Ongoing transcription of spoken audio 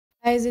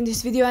Guys, in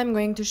this video I'm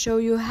going to show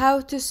you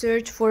how to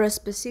search for a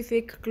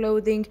specific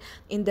clothing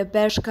in the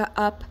Bershka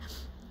app.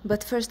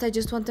 But first I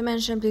just want to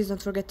mention, please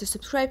don't forget to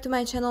subscribe to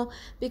my channel,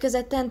 because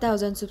at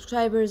 10,000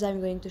 subscribers I'm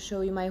going to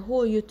show you my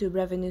whole YouTube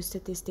revenue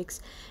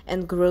statistics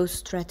and growth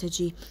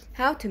strategy,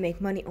 how to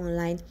make money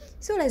online.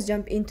 So let's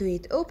jump into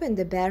it. Open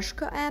the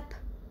Bershka app.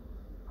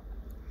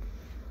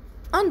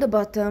 On the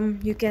bottom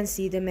you can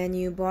see the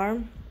menu bar.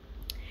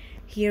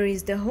 Here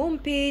is the home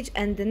page,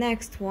 and the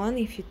next one,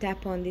 if you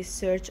tap on this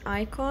search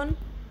icon,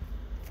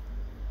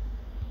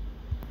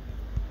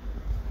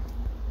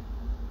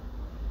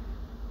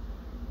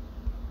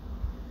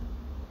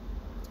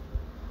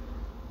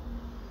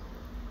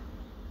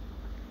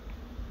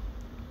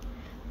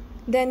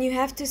 then you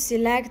have to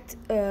select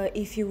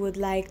if you would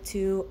like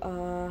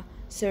to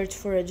search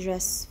for a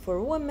dress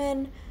for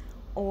women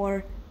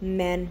or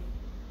men.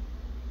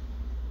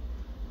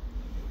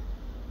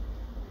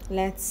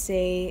 Let's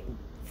say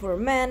for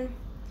men.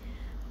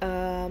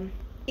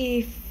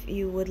 If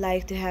you would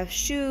like to have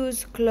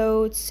shoes,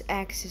 clothes,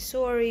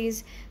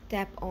 accessories,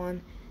 tap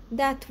on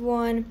that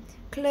one.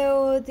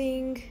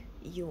 Clothing,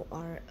 you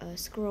are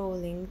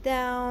scrolling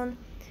down,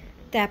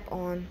 tap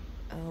on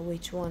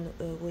which one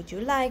would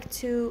you like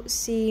to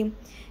see,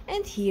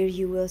 and here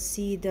you will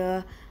see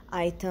the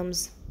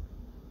items.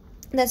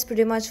 That's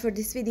pretty much for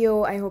this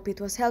video. I hope it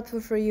was helpful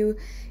for you.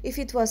 If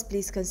it was,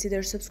 please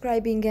consider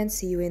subscribing, and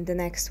see you in the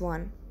next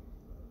one.